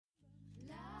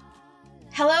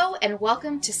Hello and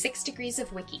welcome to 6 Degrees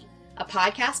of Wiki, a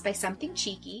podcast by Something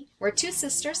Cheeky, where two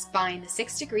sisters find the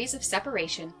 6 degrees of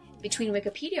separation between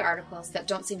Wikipedia articles that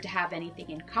don't seem to have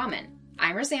anything in common.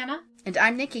 I'm Rosanna. And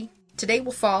I'm Nikki. Today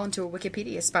we'll fall into a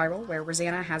Wikipedia spiral where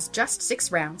Rosanna has just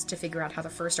 6 rounds to figure out how the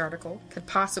first article could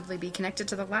possibly be connected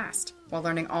to the last, while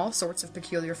learning all sorts of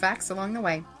peculiar facts along the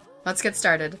way. Let's get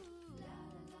started.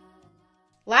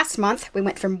 Last month, we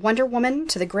went from Wonder Woman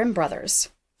to the Grimm brothers.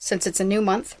 Since it's a new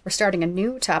month, we're starting a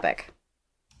new topic.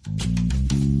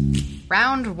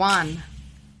 Round 1.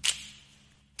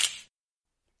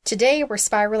 Today, we're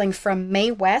spiraling from Mae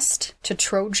West to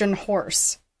Trojan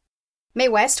Horse. Mae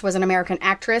West was an American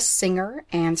actress, singer,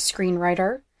 and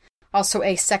screenwriter. Also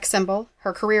a sex symbol.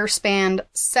 Her career spanned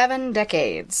 7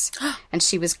 decades, and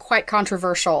she was quite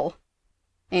controversial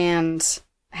and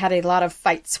had a lot of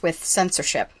fights with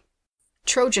censorship.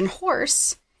 Trojan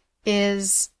Horse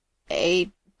is a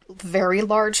very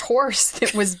large horse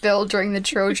that was built during the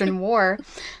Trojan War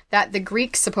that the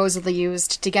Greeks supposedly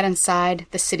used to get inside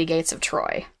the city gates of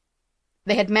Troy.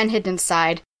 They had men hidden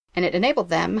inside, and it enabled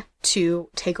them to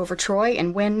take over Troy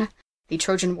and win the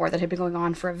Trojan War that had been going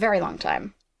on for a very long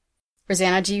time.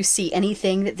 Rosanna, do you see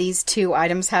anything that these two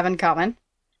items have in common?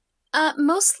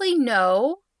 Mostly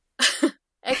no.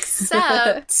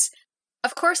 Except,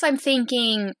 of course I'm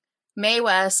thinking Mae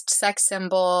West, sex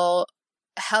symbol,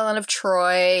 Helen of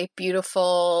Troy,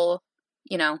 beautiful,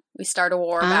 we start a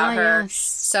war about her. Yes.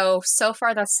 So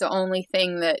far that's the only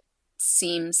thing that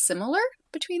seems similar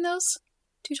between those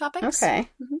two topics. Okay.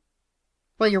 Mm-hmm.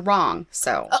 Well, you're wrong,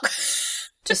 so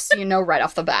just so you know right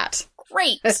off the bat.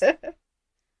 Great!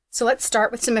 So let's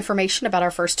start with some information about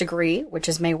our first degree, which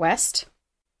is Mae West.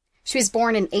 She was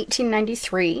born in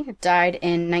 1893, died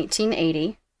in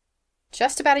 1980,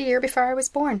 just about a year before I was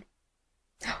born.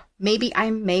 Maybe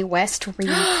I'm Mae West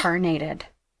reincarnated.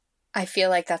 I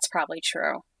feel like that's probably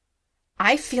true.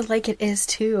 I feel like it is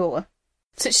too.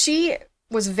 So she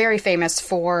was very famous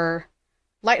for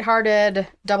lighthearted,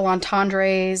 double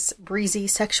entendres, breezy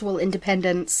sexual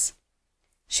independence.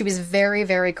 She was very,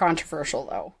 very controversial,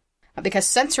 though, because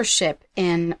censorship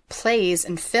in plays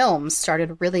and films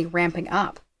started really ramping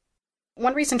up.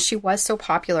 One reason she was so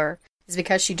popular is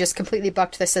because she just completely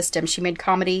bucked the system. She made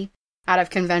comedy out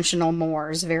of conventional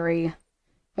mores, very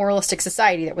moralistic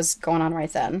society that was going on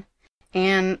right then.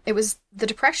 And it was the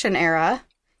Depression era,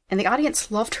 and the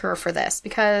audience loved her for this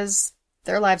because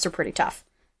their lives were pretty tough.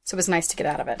 So it was nice to get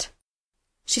out of it.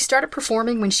 She started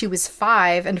performing when she was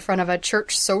 5 in front of a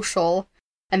church social,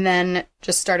 and then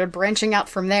just started branching out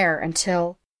from there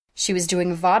until she was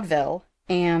doing vaudeville,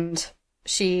 and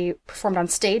she performed on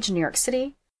stage in New York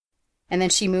City, and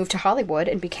then she moved to Hollywood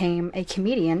and became a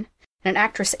comedian, and an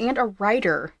actress and a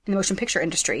writer in the motion picture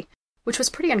industry, which was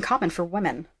pretty uncommon for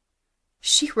women.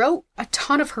 She wrote a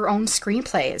ton of her own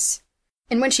screenplays,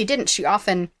 and when she didn't, she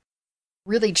often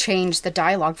really changed the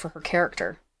dialogue for her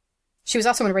character. She was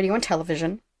also in radio and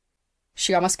television.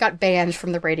 She almost got banned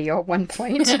from the radio at one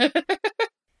point.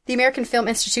 The American Film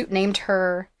Institute named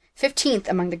her 15th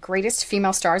among the greatest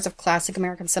female stars of classic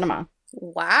American cinema.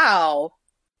 Wow.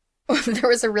 There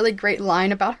was a really great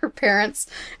line about her parents,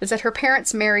 is that her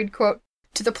parents married, quote,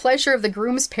 to the pleasure of the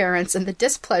groom's parents and the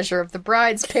displeasure of the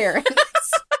bride's parents,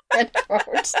 end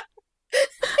quote.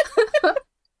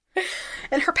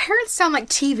 And her parents sound like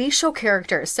TV show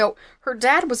characters. So her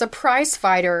dad was a prize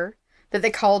fighter that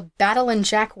they called Battlin'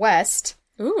 Jack West.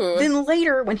 Ooh. Then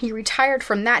later, when he retired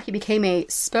from that, he became a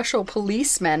special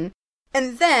policeman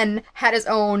and then had his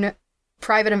own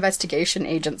private investigation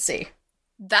agency.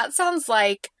 That sounds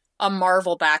like a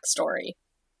Marvel backstory.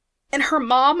 And her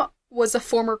mom was a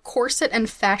former corset and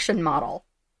fashion model.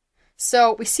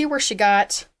 So we see where she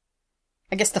got,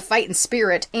 I guess, the fighting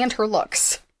spirit and her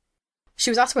looks.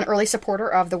 She was also an early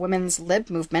supporter of the women's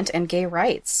lib movement and gay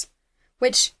rights,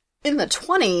 which, in the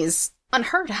 20s,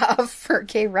 unheard of for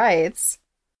gay rights.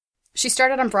 She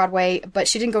started on Broadway, but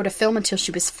she didn't go to film until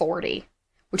she was 40,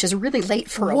 which is really late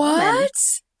for a woman. What?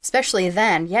 Especially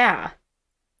then, yeah.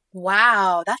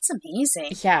 Wow, that's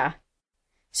amazing. Yeah.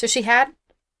 So she had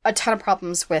a ton of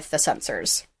problems with the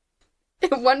censors.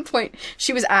 At one point,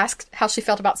 she was asked how she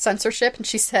felt about censorship, and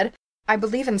she said, "I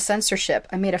believe in censorship.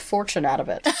 I made a fortune out of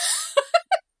it."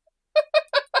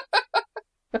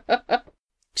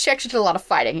 She actually did a lot of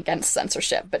fighting against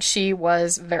censorship, but she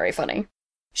was very funny.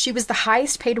 She was the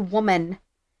highest paid woman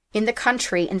in the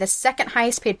country and the second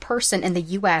highest paid person in the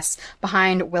U.S.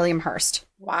 behind William Hearst.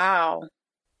 Wow.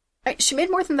 She made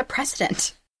more than the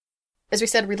president. As we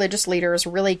said, religious leaders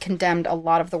really condemned a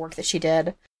lot of the work that she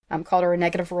did, called her a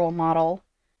negative role model.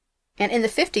 And in the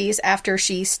 50s, after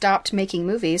she stopped making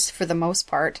movies, for the most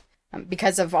part,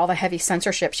 Because of all the heavy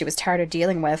censorship she was tired of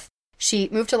dealing with, she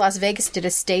moved to Las Vegas and did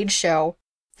a stage show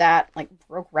that, like,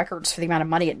 broke records for the amount of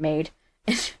money it made.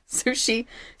 So she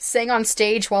sang on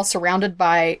stage while surrounded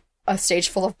by a stage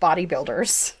full of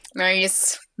bodybuilders.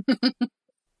 Nice.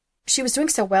 She was doing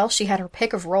so well, she had her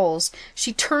pick of roles.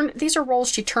 These are roles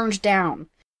she turned down.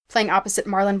 Playing opposite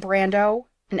Marlon Brando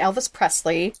and Elvis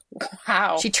Presley.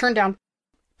 Wow. She turned down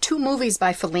 2 movies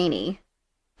by Fellini.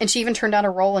 And she even turned down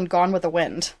a role in Gone with the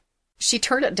Wind. She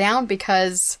turned it down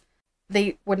because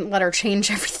they wouldn't let her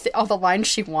change all the lines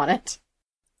she wanted.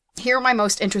 Here are my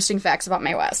most interesting facts about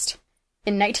Mae West.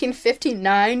 In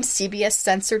 1959, CBS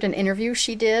censored an interview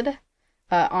she did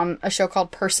on a show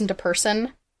called Person to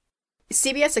Person.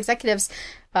 CBS executives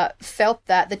felt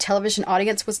that the television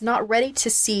audience was not ready to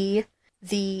see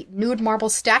the nude marble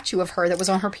statue of her that was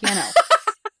on her piano.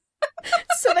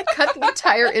 So they cut the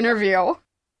entire interview.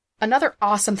 Another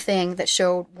awesome thing that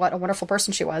showed what a wonderful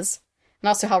person she was, and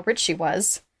also how rich she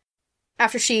was.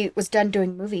 After she was done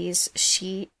doing movies,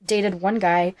 she dated one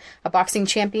guy, a boxing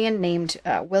champion named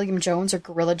William Jones or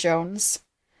Gorilla Jones.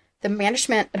 The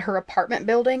management at her apartment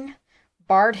building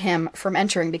barred him from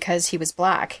entering because he was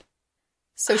black.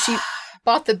 So she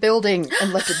bought the building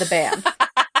and lifted the ban.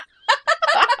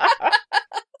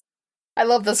 I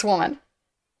love this woman.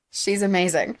 She's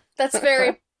amazing. That's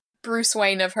very Bruce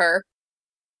Wayne of her.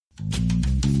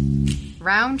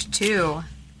 Round 2.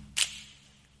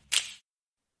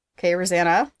 Okay,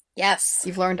 Rosanna. Yes.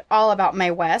 You've learned all about Mae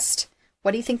West.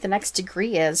 What do you think the next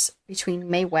degree is between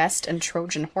Mae West and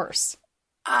Trojan Horse?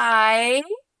 I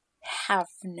have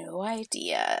no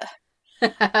idea.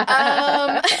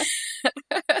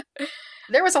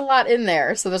 There was a lot in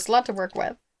there, so there's a lot to work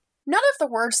with. None of the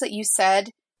words that you said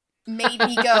made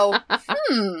me go,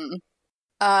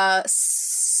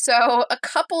 So a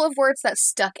couple of words that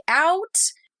stuck out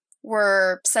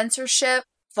were censorship,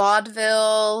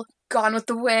 vaudeville, Gone with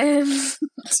the Wind,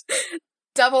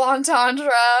 double entendre,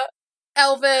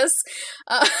 Elvis.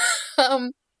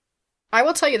 I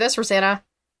will tell you this, Rosanna.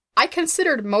 I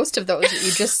considered most of those that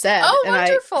you just said, and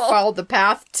wonderful. I followed the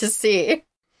path to see.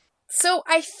 So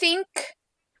I think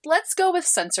let's go with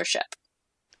censorship.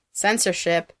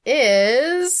 Censorship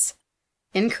is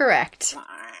incorrect.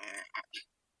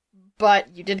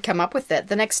 But you did come up with it.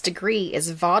 The next degree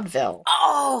is vaudeville.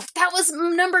 Oh, that was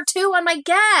number 2 on my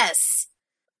guess.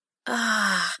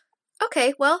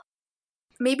 Okay, well,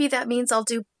 maybe that means I'll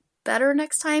do better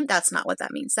next time. That's not what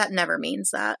that means. That never means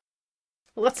that.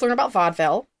 Let's learn about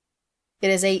vaudeville.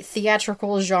 It is a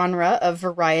theatrical genre of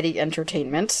variety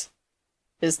entertainment,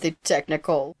 is the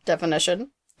technical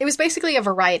definition. It was basically a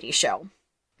variety show.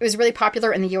 It was really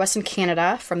popular in the US and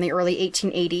Canada from the early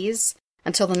 1880s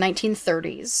until the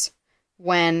 1930s,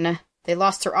 when they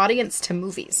lost their audience to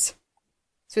movies.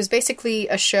 So it was basically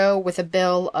a show with a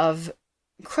bill of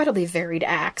incredibly varied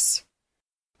acts.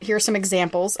 Here are some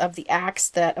examples of the acts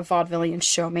that a vaudevillian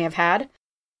show may have had.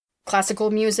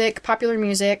 Classical music, popular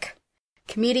music,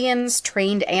 comedians,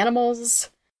 trained animals,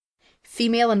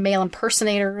 female and male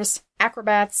impersonators,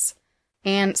 acrobats,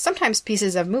 and sometimes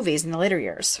pieces of movies in the later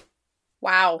years.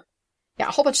 Wow. Yeah,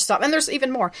 a whole bunch of stuff. And there's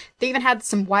even more. They even had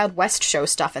some Wild West show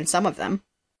stuff in some of them.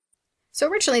 So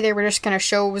originally they were just kind of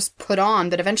shows put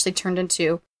on, but eventually turned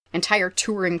into entire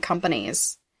touring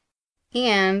companies.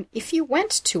 And if you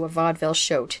went to a vaudeville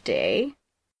show today,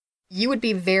 you would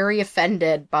be very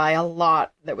offended by a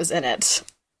lot that was in it.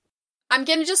 I'm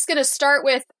just gonna start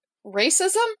with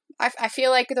racism. I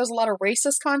feel like there's a lot of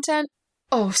racist content.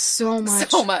 Oh, so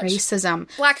much racism.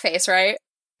 Blackface, right?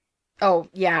 Oh,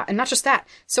 yeah. And not just that.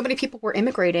 So many people were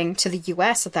immigrating to the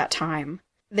U.S. at that time.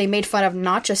 They made fun of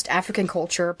not just African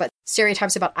culture, but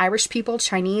stereotypes about Irish people,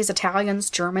 Chinese, Italians,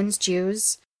 Germans,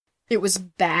 Jews. It was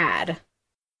bad.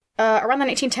 Around the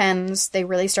 1910s, they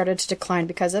really started to decline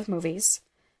because of movies.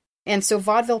 And so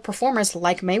vaudeville performers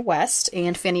like Mae West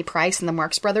and Fanny Price and the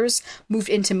Marx Brothers moved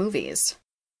into movies.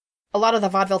 A lot of the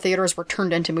vaudeville theaters were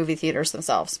turned into movie theaters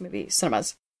themselves, movie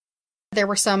cinemas. There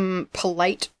were some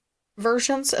polite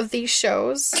versions of these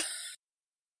shows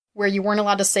where you weren't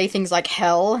allowed to say things like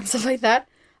hell and stuff like that.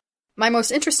 My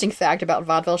most interesting fact about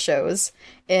vaudeville shows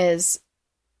is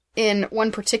in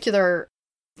one particular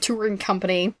touring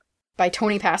company by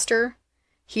Tony Pastor,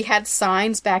 he had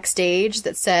signs backstage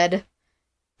that said,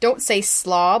 "Don't say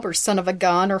slob or son of a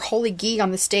gun or holy gee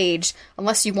on the stage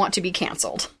unless you want to be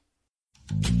canceled."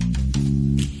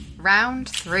 Round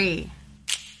 3.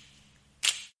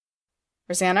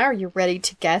 Rosanna, are you ready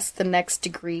to guess the next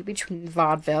degree between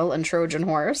vaudeville and Trojan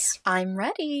Horse? I'm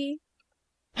ready.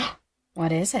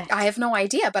 What is it? I have no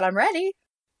idea, but I'm ready.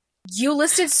 You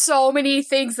listed so many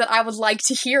things that I would like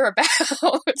to hear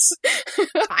about.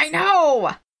 I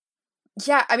know!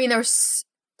 Yeah, I mean, there was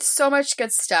so much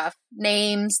good stuff.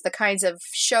 Names, the kinds of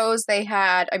shows they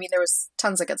had. I mean, there was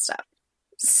tons of good stuff.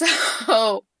 So,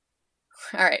 all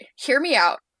right, hear me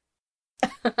out.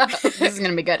 This is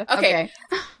going to be good. Okay.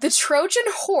 The Trojan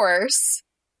horse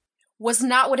was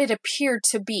not what it appeared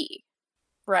to be,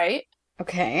 right?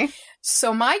 Okay.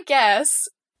 So my guess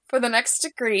for the next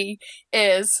degree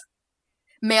is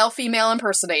male-female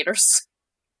impersonators.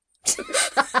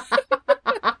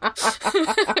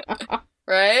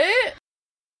 Right?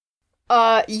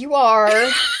 You are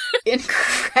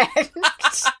incorrect.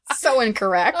 So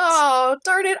incorrect. Oh,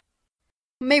 darn it.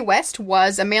 Mae West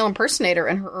was a male impersonator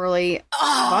in her early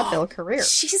vaudeville career.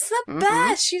 She's the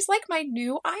best. She's like my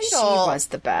new idol. She was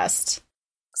the best.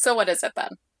 So what is it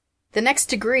then? The next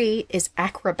degree is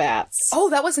acrobats.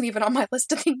 Oh, that wasn't even on my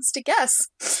list of things to guess.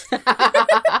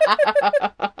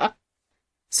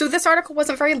 So this article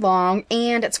wasn't very long,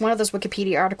 and it's one of those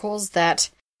Wikipedia articles that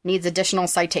needs additional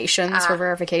citations for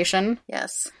verification.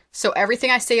 Yes. So everything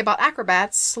I say about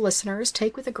acrobats, listeners,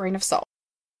 take with a grain of salt.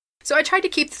 So I tried to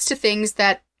keep this to things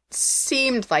that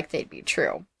seemed like they'd be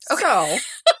true. Okay. So,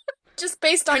 just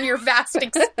based on your vast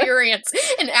experience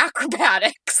in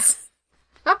acrobatics.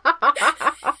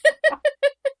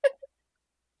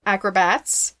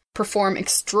 Acrobats perform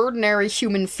extraordinary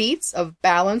human feats of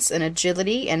balance and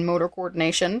agility and motor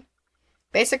coordination.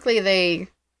 Basically, they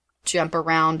jump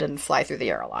around and fly through the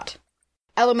air a lot.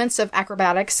 Elements of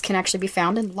acrobatics can actually be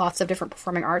found in lots of different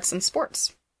performing arts and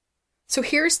sports. So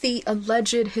here's the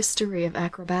alleged history of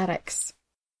acrobatics.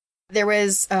 There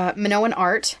was Minoan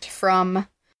art from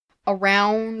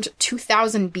around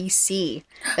 2000 BC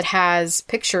that has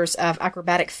pictures of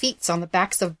acrobatic feats on the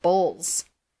backs of bulls.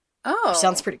 Oh.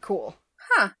 Sounds pretty cool.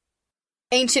 Huh.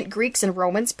 Ancient Greeks and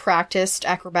Romans practiced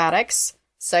acrobatics.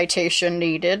 Citation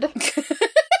needed.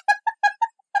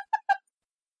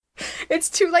 It's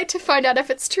too late to find out if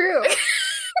it's true.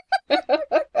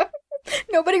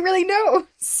 Nobody really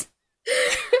knows.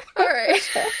 All right.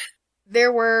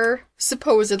 There were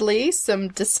supposedly some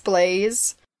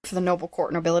displays for the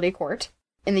nobility court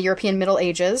in the European Middle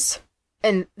Ages,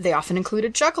 and they often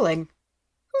included juggling.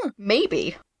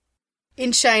 Maybe.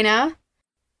 In China,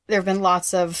 there have been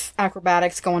lots of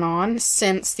acrobatics going on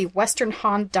since the Western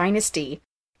Han Dynasty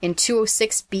in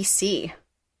 206 BC.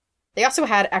 They also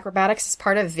had acrobatics as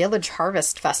part of village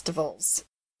harvest festivals.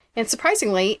 And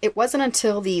surprisingly, it wasn't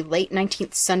until the late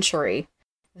 19th century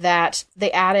that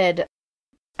they added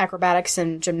acrobatics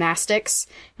and gymnastics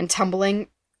and tumbling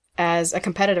as a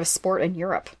competitive sport in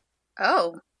Europe.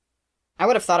 Oh. I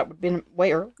would have thought it would have been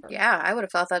way earlier. Yeah, I would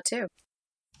have thought that too.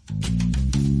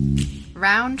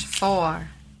 Round 4.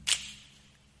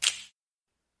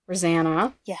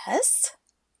 Rosanna. Yes?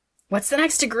 What's the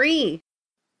next degree?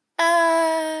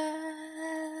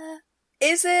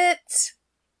 Is it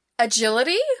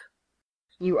agility?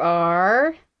 You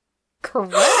are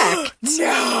correct.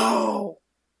 No!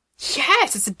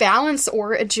 Yes, it's balance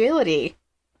or agility.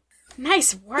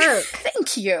 Nice work.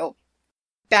 Thank you.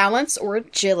 Balance or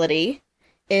agility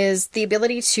is the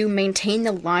ability to maintain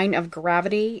the line of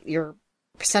gravity, your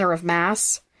center of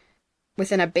mass,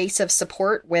 within a base of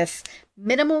support with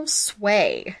minimal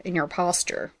sway in your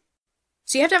posture.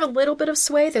 So you have to have a little bit of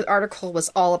sway. The article was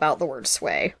all about the word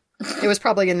sway. It was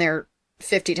probably in there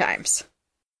 50 times.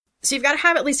 So you've got to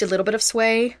have at least a little bit of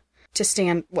sway to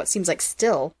stand what seems like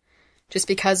still, just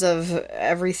because of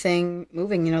everything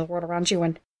moving, the world around you,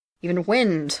 and even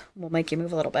wind will make you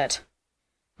move a little bit.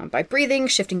 By breathing,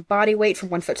 shifting body weight from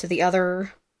one foot to the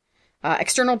other,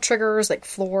 external triggers like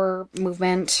floor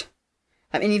movement,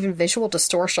 and even visual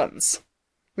distortions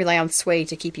rely on sway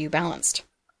to keep you balanced.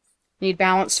 You need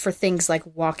balance for things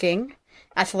like walking,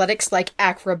 athletics like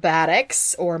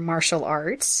acrobatics or martial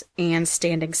arts, and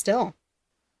standing still.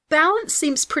 Balance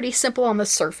seems pretty simple on the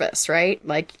surface, right?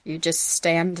 Like, you just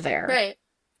stand there. Right.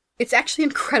 It's actually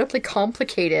incredibly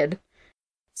complicated.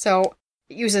 So,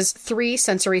 it uses 3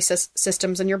 sensory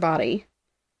systems in your body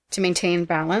to maintain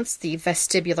balance: the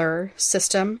vestibular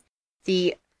system,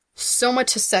 the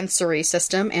somatosensory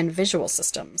system, and visual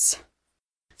systems.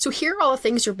 So here are all the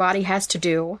things your body has to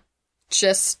do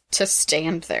just to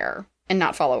stand there and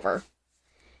not fall over.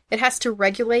 It has to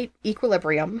regulate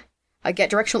equilibrium, get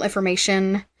directional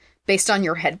information based on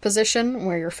your head position,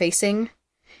 where you're facing. It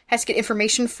has to get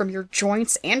information from your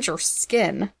joints and your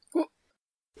skin.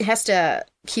 It has to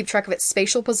keep track of its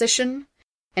spatial position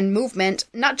and movement,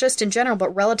 not just in general,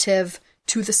 but relative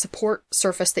to the support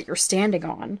surface that you're standing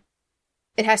on.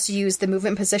 It has to use the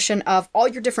movement position of all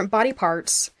your different body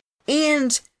parts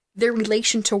and their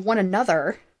relation to one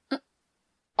another.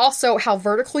 Also, how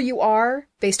vertical you are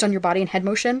based on your body and head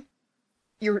motion,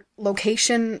 your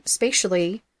location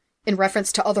spatially in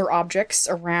reference to other objects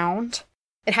around.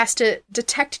 It has to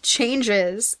detect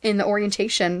changes in the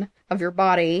orientation of your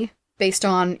body based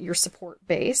on your support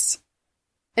base.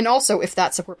 And also if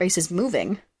that support base is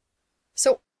moving.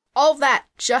 So all that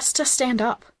just to stand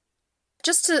up.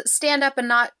 Just to stand up and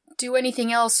not do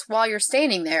anything else while you're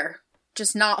standing there.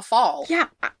 Just not fall. Yeah.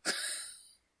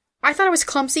 I thought I was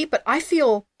clumsy, but I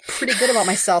feel pretty good about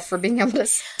myself for being able to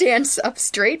stand up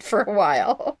straight for a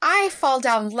while. I fall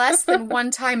down less than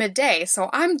one time a day, so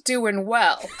I'm doing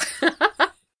well.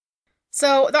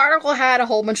 So the article had a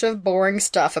whole bunch of boring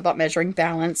stuff about measuring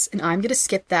balance, and I'm going to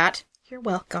skip that. You're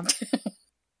welcome.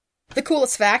 The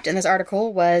coolest fact in this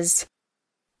article was,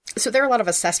 so there are a lot of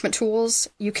assessment tools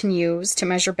you can use to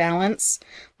measure balance.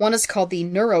 One is called the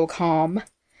NeuroCalm,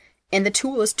 and the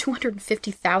tool is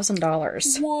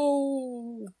 $250,000.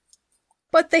 Whoa.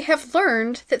 But they have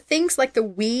learned that things like the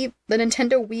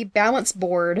Nintendo Wii Balance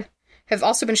Board have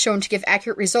also been shown to give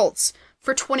accurate results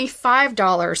for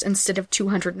 $25 instead of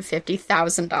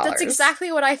 $250,000. That's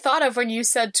exactly what I thought of when you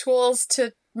said tools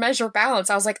to measure balance.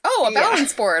 I was like, oh, a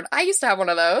balance board. I used to have one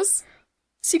of those.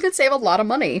 So you could save a lot of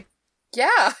money.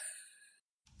 Yeah.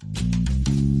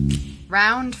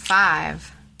 Round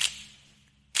 5.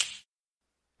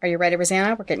 Are you ready,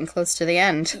 Rosanna? We're getting close to the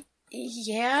end.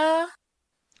 Yeah.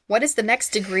 What is the next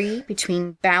degree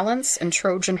between balance and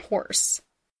Trojan horse?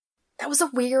 That was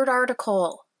a weird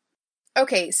article.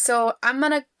 Okay, so I'm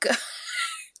gonna go...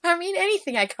 I mean,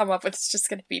 anything I come up with is just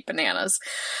gonna be bananas.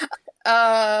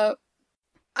 I'm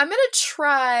gonna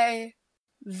try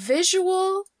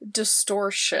visual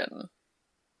distortion.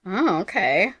 Oh,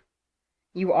 okay.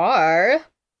 You are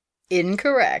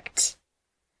incorrect.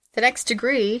 The next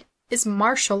degree is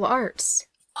martial arts.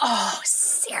 Oh,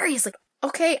 seriously?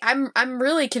 Okay, I'm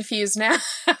really confused now.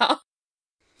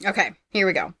 Okay, here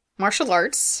we go. Martial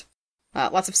arts.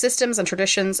 Lots of systems and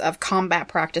traditions of combat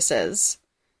practices.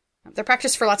 They're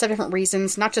practiced for lots of different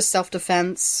reasons, not just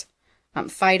self-defense,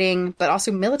 fighting, but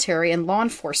also military and law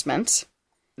enforcement,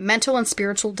 mental and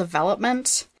spiritual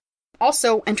development,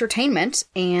 also entertainment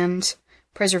and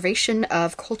preservation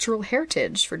of cultural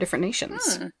heritage for different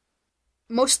nations.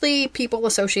 Mostly people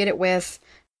associate it with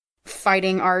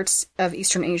fighting arts of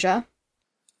Eastern Asia.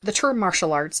 The term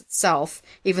martial arts itself,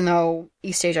 even though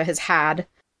East Asia has had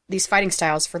these fighting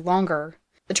styles for longer,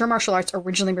 the term martial arts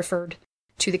originally referred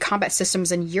to the combat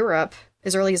systems in Europe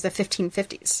as early as the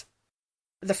 1550s.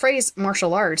 The phrase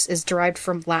martial arts is derived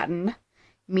from Latin,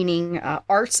 meaning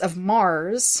arts of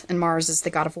Mars, and Mars is the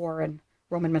god of war in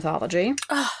Roman mythology.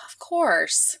 Oh, of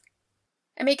course.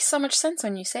 It makes so much sense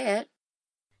when you say it.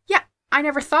 Yeah, I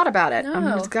never thought about it.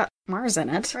 No. It's got Mars in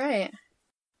it. Right.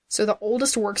 So the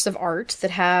oldest works of art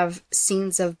that have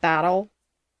scenes of battle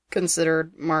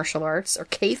considered martial arts are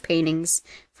cave paintings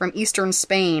from eastern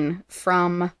Spain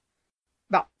from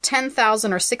about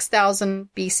 10,000 or 6,000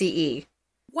 BCE.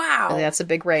 Wow. Really, that's a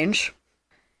big range.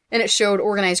 And it showed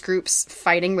organized groups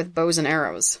fighting with bows and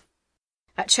arrows.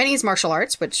 Chinese martial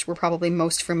arts, which we're probably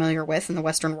most familiar with in the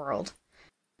Western world,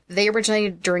 they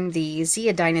originated during the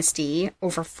Xia dynasty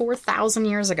over 4,000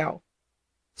 years ago.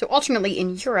 So alternately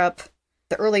in Europe,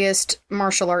 the earliest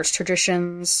martial arts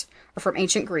traditions are from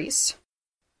ancient Greece.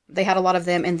 They had a lot of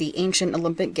them in the ancient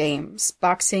Olympic Games,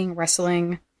 boxing,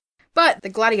 wrestling. But the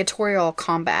gladiatorial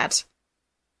combat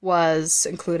was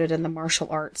included in the martial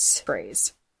arts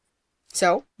phrase.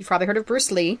 So, you've probably heard of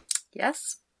Bruce Lee.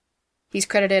 Yes. He's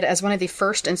credited as one of the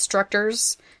first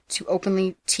instructors to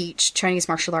openly teach Chinese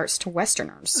martial arts to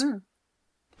Westerners.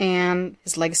 And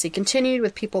his legacy continued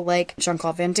with people like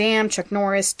Jean-Claude Van Damme, Chuck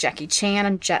Norris, Jackie Chan,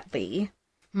 and Jet Li.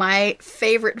 My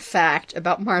favorite fact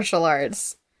about martial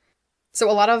arts. So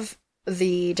a lot of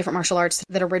the different martial arts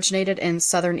that originated in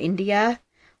southern India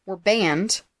were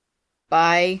banned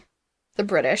by the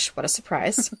British. What a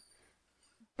surprise.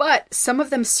 But some of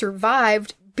them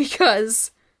survived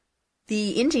because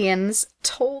the Indians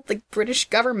told the British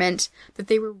government that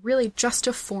they were really just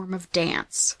a form of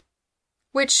dance.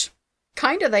 Which,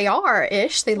 kinda they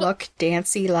are-ish. They look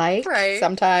dancey-like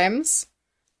sometimes.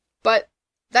 But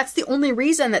that's the only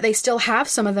reason that they still have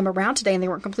some of them around today and they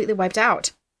weren't completely wiped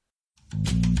out.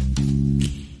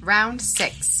 Round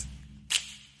 6.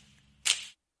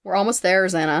 We're almost there,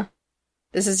 Xana.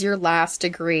 This is your last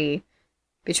degree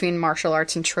between martial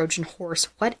arts and Trojan horse.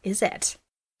 What is it?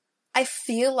 I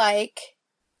feel like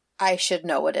I should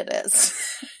know what it is.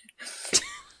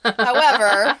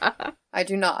 However, I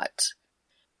do not.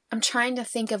 I'm trying to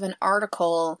think of an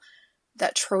article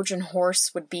that Trojan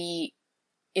horse would be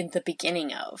in the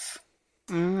beginning of.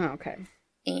 Okay.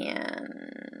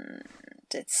 And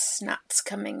it's not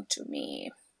coming to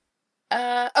me.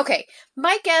 Okay.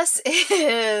 My guess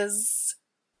is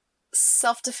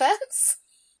Self-defense?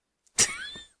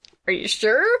 Are you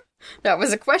sure? That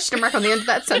was a question mark on the end of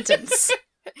that sentence.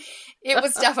 It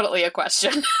was definitely a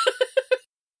question.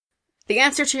 The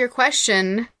answer to your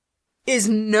question is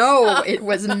no, it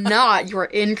was not. You are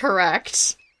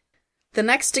incorrect. The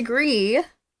next degree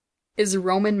is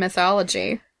Roman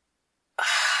mythology.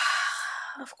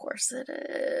 Of course it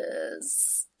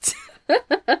is.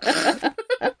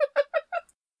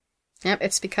 Yep,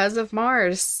 it's because of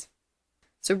Mars.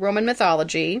 So Roman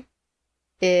mythology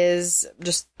is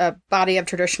just a body of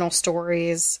traditional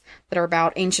stories that are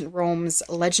about ancient Rome's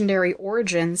legendary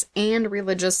origins and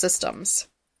religious systems.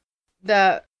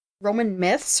 The Roman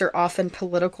myths are often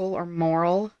political or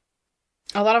moral.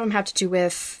 A lot of them have to do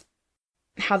with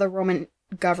how the Roman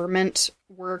government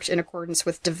worked in accordance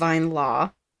with divine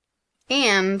law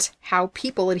and how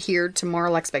people adhered to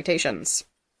moral expectations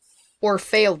or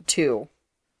failed to.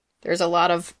 There's a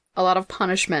lot of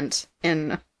punishment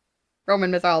in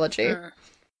Roman mythology.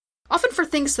 Often for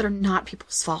things that are not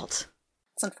people's fault.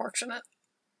 It's unfortunate.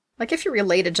 Like if you're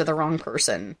related to the wrong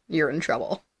person, you're in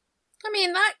trouble. I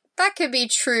mean, that could be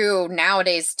true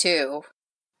nowadays, too.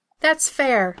 That's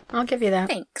fair. I'll give you that.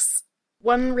 Thanks.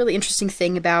 One really interesting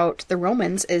thing about the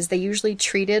Romans is they usually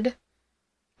treated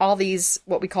all these,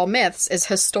 what we call myths, as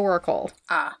historical.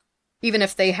 Even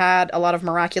if they had a lot of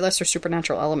miraculous or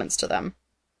supernatural elements to them.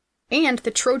 And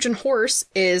the Trojan horse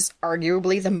is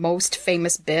arguably the most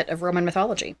famous bit of Roman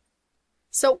mythology.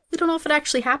 So we don't know if it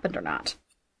actually happened or not.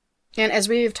 And as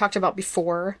we've talked about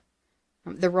before,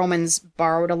 the Romans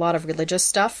borrowed a lot of religious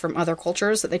stuff from other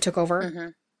cultures that they took over. Mm-hmm.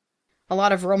 A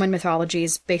lot of Roman mythology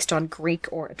is based on Greek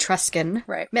or Etruscan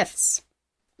myths.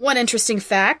 One interesting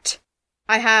fact,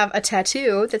 I have a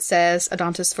tattoo that says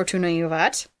Adantis Fortuna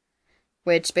Juvat,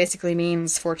 which basically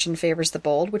means fortune favors the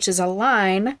bold, which is a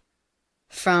line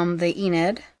from the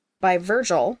Aeneid by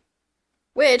Virgil,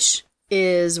 which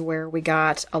is where we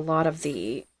got a lot of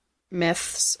the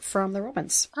myths from the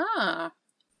Romans.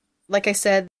 Like I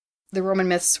said, the Roman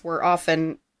myths were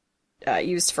often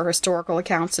used for historical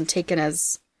accounts and taken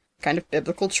as kind of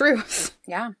biblical truth.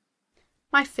 Yeah.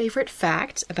 My favorite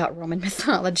fact about Roman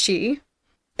mythology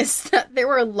is that there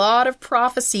were a lot of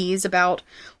prophecies about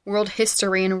world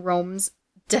history and Rome's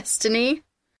destiny,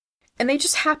 and they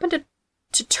just happened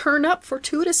to turn up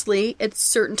fortuitously at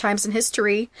certain times in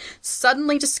history,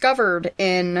 suddenly discovered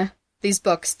in these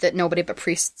books that nobody but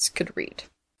priests could read.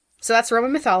 So that's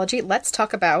Roman mythology. Let's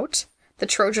talk about the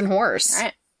Trojan horse. All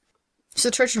right. So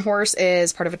the Trojan horse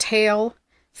is part of a tale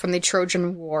from the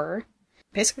Trojan War.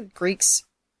 Basically, the Greeks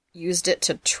used it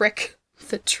to trick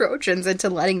the Trojans into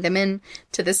letting them in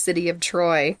to the city of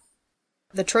Troy.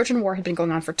 The Trojan War had been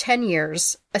going on for 10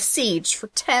 years, a siege for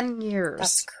 10 years.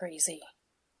 That's crazy.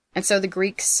 And so the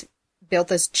Greeks built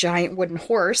this giant wooden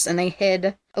horse, and they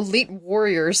hid elite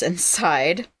warriors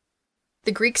inside.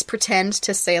 The Greeks pretend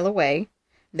to sail away.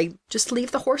 They just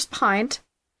leave the horse behind.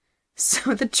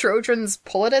 So the Trojans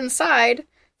pull it inside,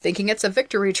 thinking it's a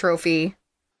victory trophy.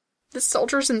 The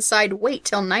soldiers inside wait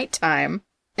till nighttime,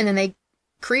 and then they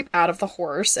creep out of the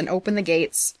horse and open the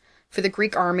gates for the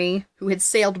Greek army, who had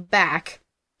sailed back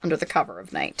under the cover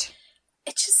of night.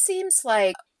 It just seems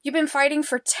like you've been fighting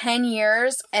for 10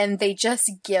 years and they just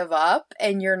give up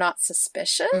and you're not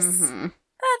suspicious? Mm-hmm.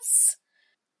 That's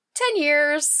 10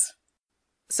 years.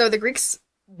 So the Greeks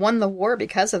won the war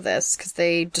because of this, because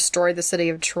they destroyed the city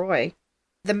of Troy.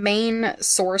 The main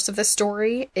source of this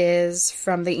story is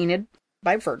from the Aeneid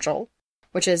by Virgil,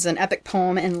 which is an epic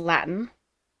poem in Latin.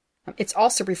 It's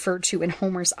also referred to in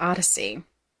Homer's Odyssey.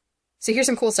 So here's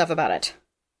some cool stuff about it.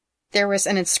 There was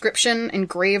an inscription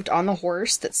engraved on the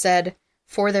horse that said,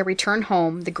 "For their return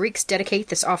home, the Greeks dedicate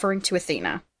this offering to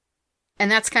Athena." And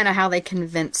that's kind of how they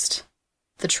convinced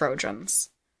the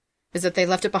Trojans, is that they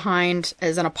left it behind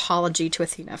as an apology to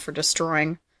Athena for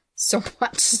destroying so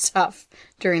much stuff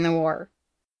during the war.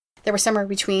 There were somewhere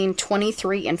between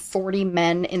 23 and 40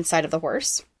 men inside of the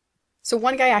horse. So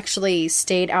one guy actually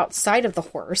stayed outside of the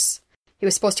horse. He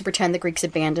was supposed to pretend the Greeks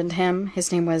abandoned him.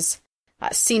 His name was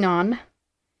Sinon.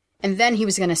 And then he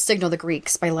was going to signal the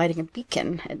Greeks by lighting a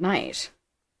beacon at night.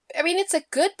 I mean, it's a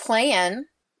good plan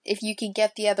if you can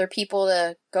get the other people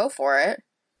to go for it.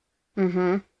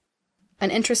 Mm-hmm.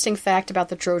 An interesting fact about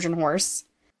the Trojan horse.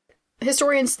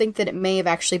 Historians think that it may have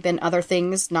actually been other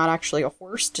things, not actually a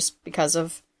horse, just because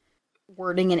of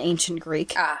wording in ancient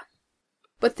Greek.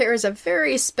 But there is a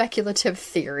very speculative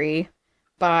theory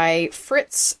by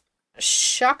Fritz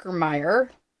Schackermeyer.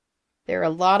 There are a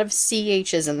lot of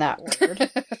CHs in that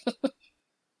word.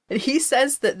 And he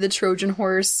says that the Trojan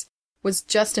horse was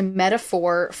just a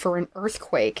metaphor for an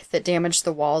earthquake that damaged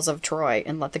the walls of Troy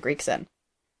and let the Greeks in.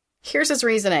 Here's his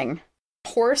reasoning.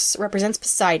 Horse represents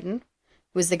Poseidon,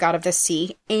 who is the god of the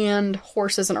sea, and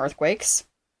horses and earthquakes.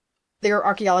 There are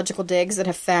archaeological digs that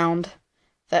have found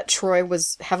that Troy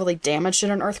was heavily damaged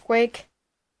in an earthquake,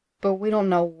 but we don't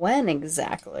know when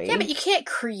exactly. Yeah, but you can't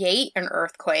create an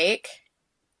earthquake.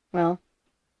 Well,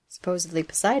 supposedly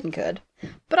Poseidon could.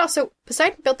 But also,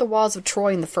 Poseidon built the walls of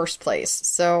Troy in the first place,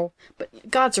 so... But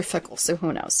gods are fickle, so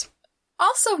who knows?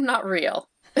 Also not real.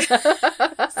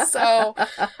 So...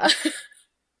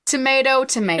 Tomato,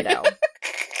 tomato.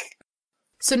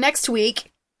 So next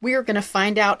week, we are going to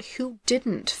find out who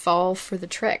didn't fall for the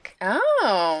trick.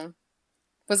 Oh.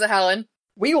 Was it Helen?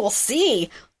 We will see.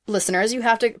 Listeners, you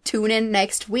have to tune in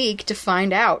next week to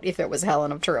find out if it was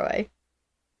Helen of Troy.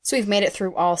 So we've made it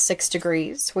through all 6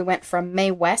 degrees. We went from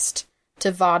Mae West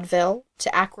to vaudeville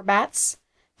to acrobats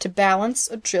to balance,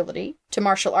 agility, to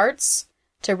martial arts,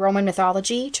 to Roman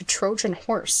mythology, to Trojan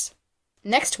horse.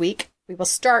 Next week, we will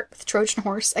start with Trojan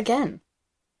horse again.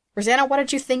 Rosanna, what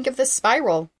did you think of this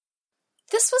spiral?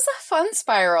 This was a fun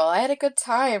spiral. I had a good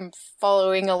time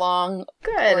following along.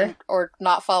 Good. Or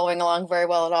not following along very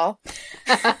well at all.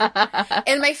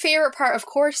 And my favorite part, of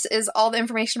course, is all the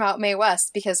information about Mae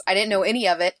West, because I didn't know any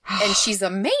of it, and she's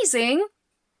amazing.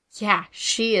 Yeah,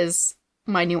 she is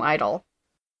my new idol.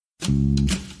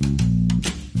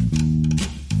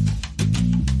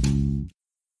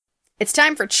 It's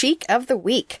time for Cheek of the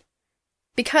Week.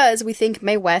 Because we think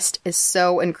Mae West is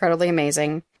so incredibly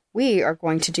amazing, we are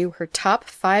going to do her top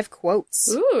 5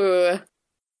 quotes. Ooh.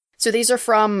 So these are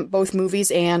from both movies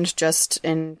and just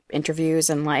in interviews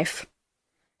and life.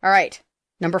 All right,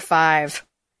 number 5.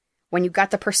 When you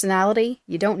got the personality,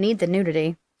 you don't need the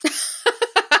nudity.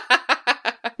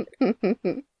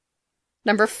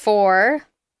 Number 4.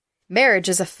 Marriage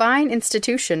is a fine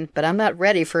institution, but I'm not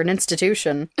ready for an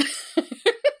institution.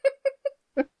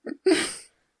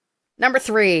 Number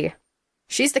 3.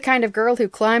 She's the kind of girl who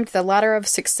climbed the ladder of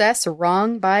success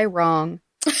wrong by wrong.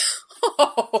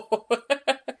 Oh.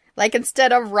 Like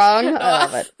instead of wrong, I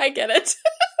love it. I get it.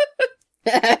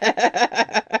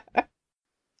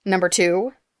 Number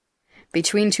 2.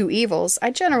 Between two evils,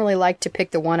 I generally like to pick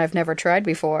the one I've never tried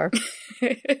before.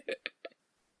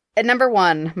 And number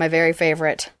 1, my very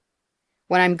favorite.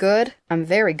 When I'm good, I'm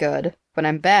very good. When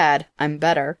I'm bad, I'm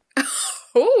better.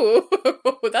 Ooh,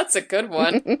 that's a good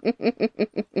one.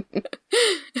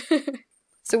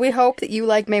 So we hope that you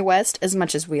like Mae West as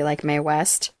much as we like Mae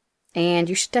West. And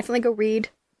you should definitely go read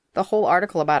the whole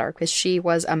article about her, because she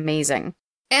was amazing.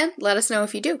 And let us know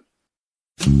if you do.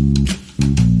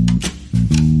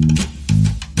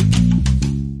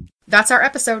 That's our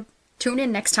episode. Tune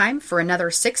in next time for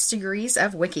another 6 Degrees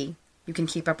of Wiki. You can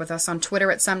keep up with us on Twitter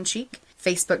at SomeCheek,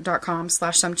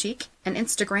 Facebook.com/SomeCheek, and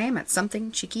Instagram at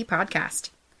Something Cheeky Podcast.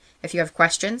 If you have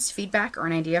questions, feedback, or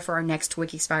an idea for our next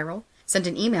Wiki Spiral, send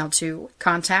an email to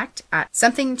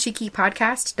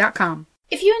contact@somethingcheekypodcast.com.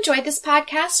 If you enjoyed this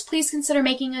podcast, please consider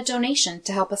making a donation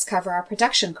to help us cover our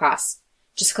production costs.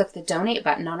 Just click the donate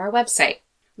button on our website.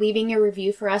 Leaving a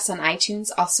review for us on iTunes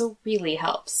also really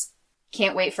helps.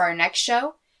 Can't wait for our next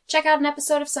show? Check out an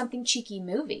episode of Something Cheeky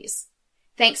Movies.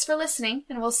 Thanks for listening,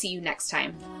 and we'll see you next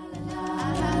time.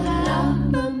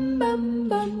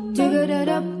 Do